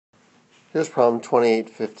Here's problem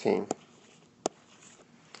 2815.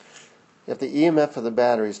 If the EMF of the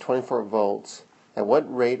battery is 24 volts, at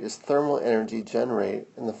what rate is thermal energy generated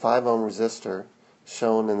in the 5 ohm resistor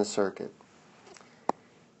shown in the circuit?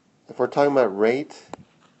 If we're talking about rate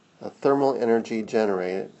of thermal energy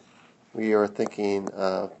generated, we are thinking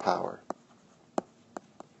of power.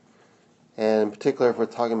 And in particular, if we're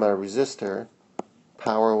talking about a resistor,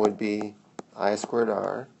 power would be I squared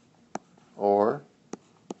R, or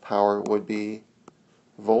power would be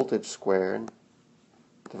voltage squared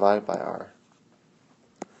divided by R.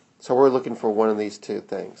 So we're looking for one of these two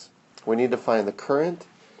things. We need to find the current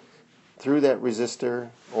through that resistor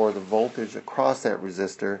or the voltage across that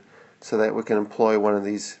resistor so that we can employ one of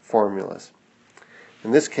these formulas.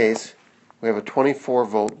 In this case, we have a 24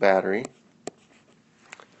 volt battery,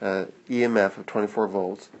 EMF of 24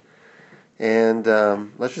 volts, and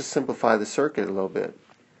let's just simplify the circuit a little bit.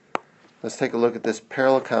 Let's take a look at this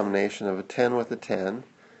parallel combination of a 10 with a 10.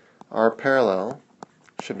 Our parallel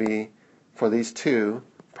should be, for these two,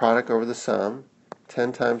 product over the sum,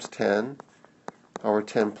 10 times 10 over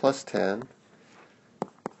 10 plus 10,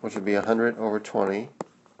 which would be 100 over 20,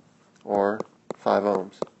 or 5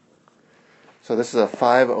 ohms. So this is a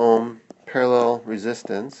 5 ohm parallel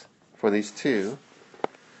resistance for these two,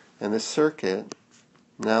 and this circuit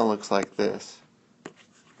now looks like this.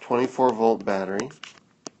 24 volt battery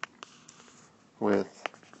with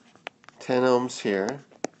 10 ohms here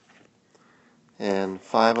and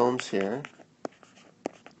 5 ohms here,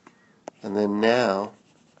 and then now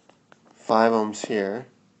 5 ohms here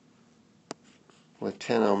with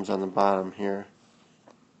 10 ohms on the bottom here.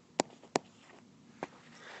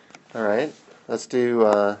 Alright, let's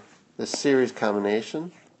do this series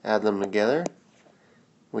combination, add them together.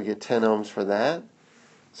 We get 10 ohms for that.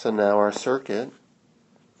 So now our circuit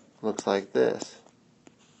looks like this.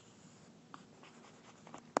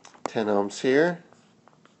 10 ohms here,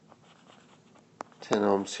 10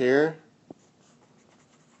 ohms here,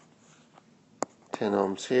 10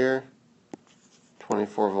 ohms here,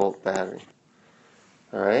 24 volt battery.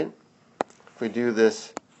 Alright, if we do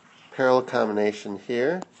this parallel combination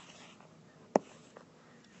here,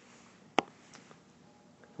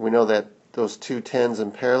 we know that those two 10s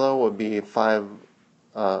in parallel would be 5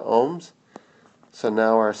 ohms. So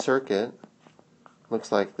now our circuit looks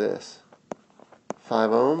like this.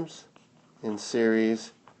 5 ohms in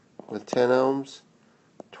series with 10 ohms,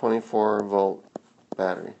 24 volt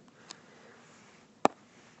battery.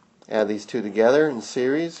 Add these two together in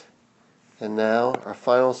series, and now our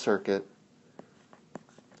final circuit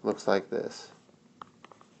looks like this.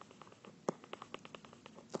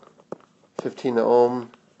 15 ohm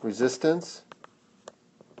resistance,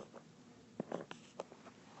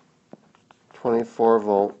 24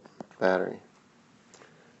 volt battery.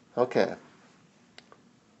 Okay.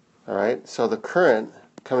 Alright, so the current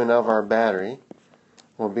coming out of our battery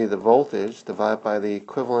will be the voltage divided by the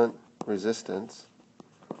equivalent resistance,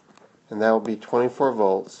 and that will be 24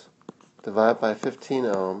 volts divided by 15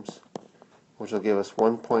 ohms, which will give us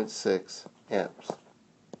 1.6 amps.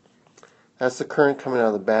 That's the current coming out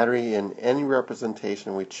of the battery in any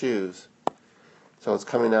representation we choose. So it's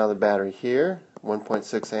coming out of the battery here,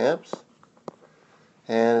 1.6 amps,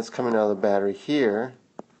 and it's coming out of the battery here,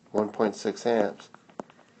 1.6 amps.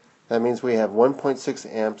 That means we have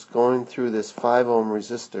 1.6 amps going through this 5 ohm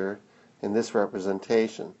resistor in this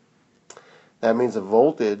representation. That means the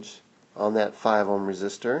voltage on that 5 ohm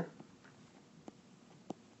resistor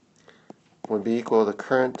would be equal to the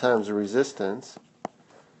current times the resistance,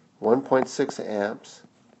 1.6 amps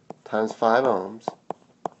times 5 ohms,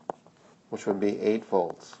 which would be 8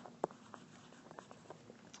 volts.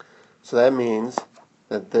 So that means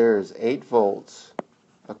that there is 8 volts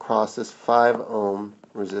across this 5 ohm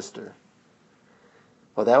resistor.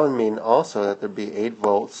 Well, that would mean also that there'd be 8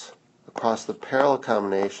 volts across the parallel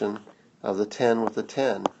combination of the 10 with the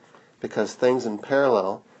 10, because things in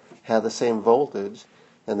parallel have the same voltage,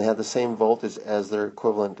 and they have the same voltage as their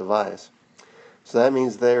equivalent device. So that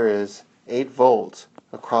means there is 8 volts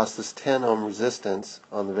across this 10 ohm resistance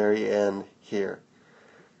on the very end here.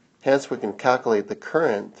 Hence, we can calculate the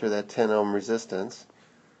current through that 10 ohm resistance,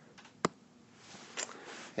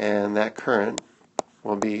 and that current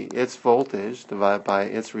will be its voltage divided by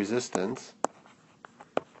its resistance,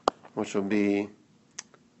 which will be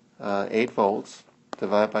 8 volts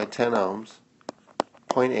divided by 10 ohms,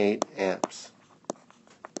 0.8 amps.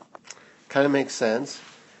 Kind of makes sense,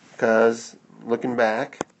 because looking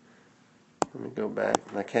back, let me go back,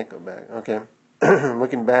 I can't go back, okay.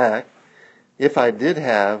 Looking back, if I did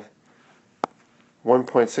have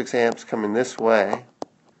 1.6 amps coming this way,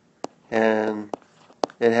 and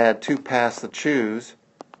it had two paths to choose,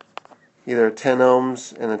 either a 10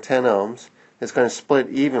 ohms and a 10 ohms, it's going to split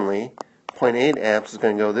evenly. 0.8 amps is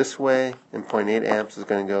going to go this way, and 0.8 amps is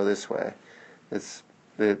going to go this way. It's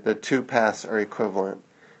the two paths are equivalent,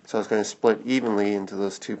 so it's going to split evenly into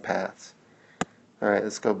those two paths. Alright,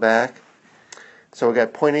 let's go back. So we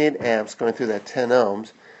got 0.8 amps going through that 10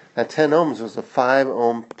 ohms. That 10 ohms was a 5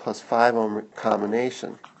 ohm plus 5 ohm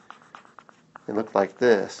combination. It looked like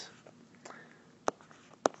this.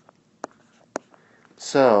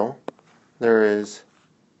 So there is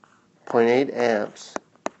 0.8 amps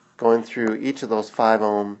going through each of those 5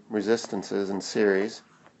 ohm resistances in series,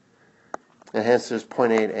 and hence there's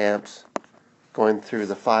 0.8 amps going through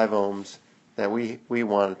the 5 ohms that we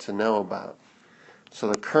wanted to know about. So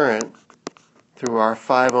the current through our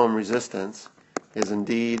 5 ohm resistance is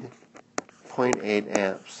indeed 0.8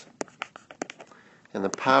 amps. And the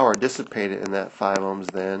power dissipated in that 5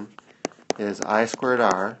 ohms then is I squared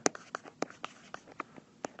R,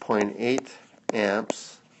 0.8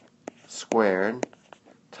 amps squared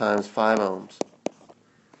times 5 ohms.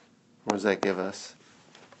 What does that give us?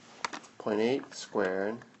 0.8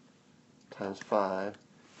 squared times 5,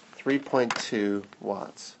 3.2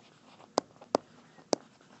 watts.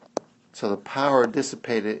 So the power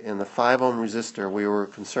dissipated in the 5 ohm resistor we were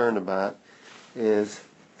concerned about is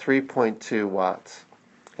 3.2 watts.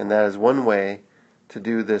 And that is one way to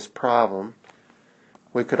do this problem.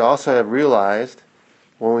 We could also have realized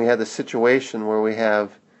when we had the situation where we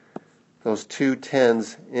have those two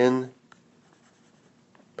 10s in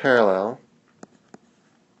parallel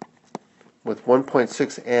with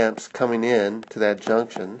 1.6 amps coming in to that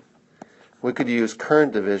junction, we could use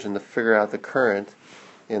current division to figure out the current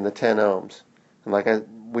in the 10 ohms.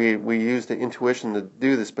 And we used the intuition to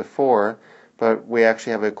do this before, but we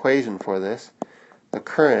actually have an equation for this. The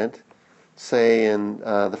current, say in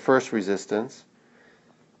the first resistance,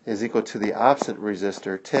 is equal to the opposite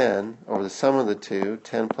resistor, 10, over the sum of the two,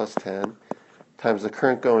 10 plus 10, times the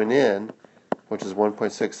current going in, which is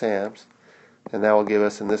 1.6 amps, and that will give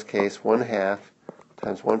us, in this case, 1/2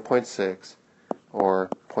 times 1.6, or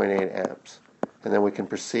 0.8 amps. And then we can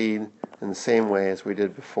proceed in the same way as we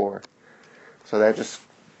did before. So that just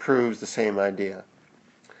proves the same idea.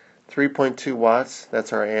 3.2 watts,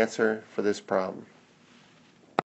 that's our answer for this problem.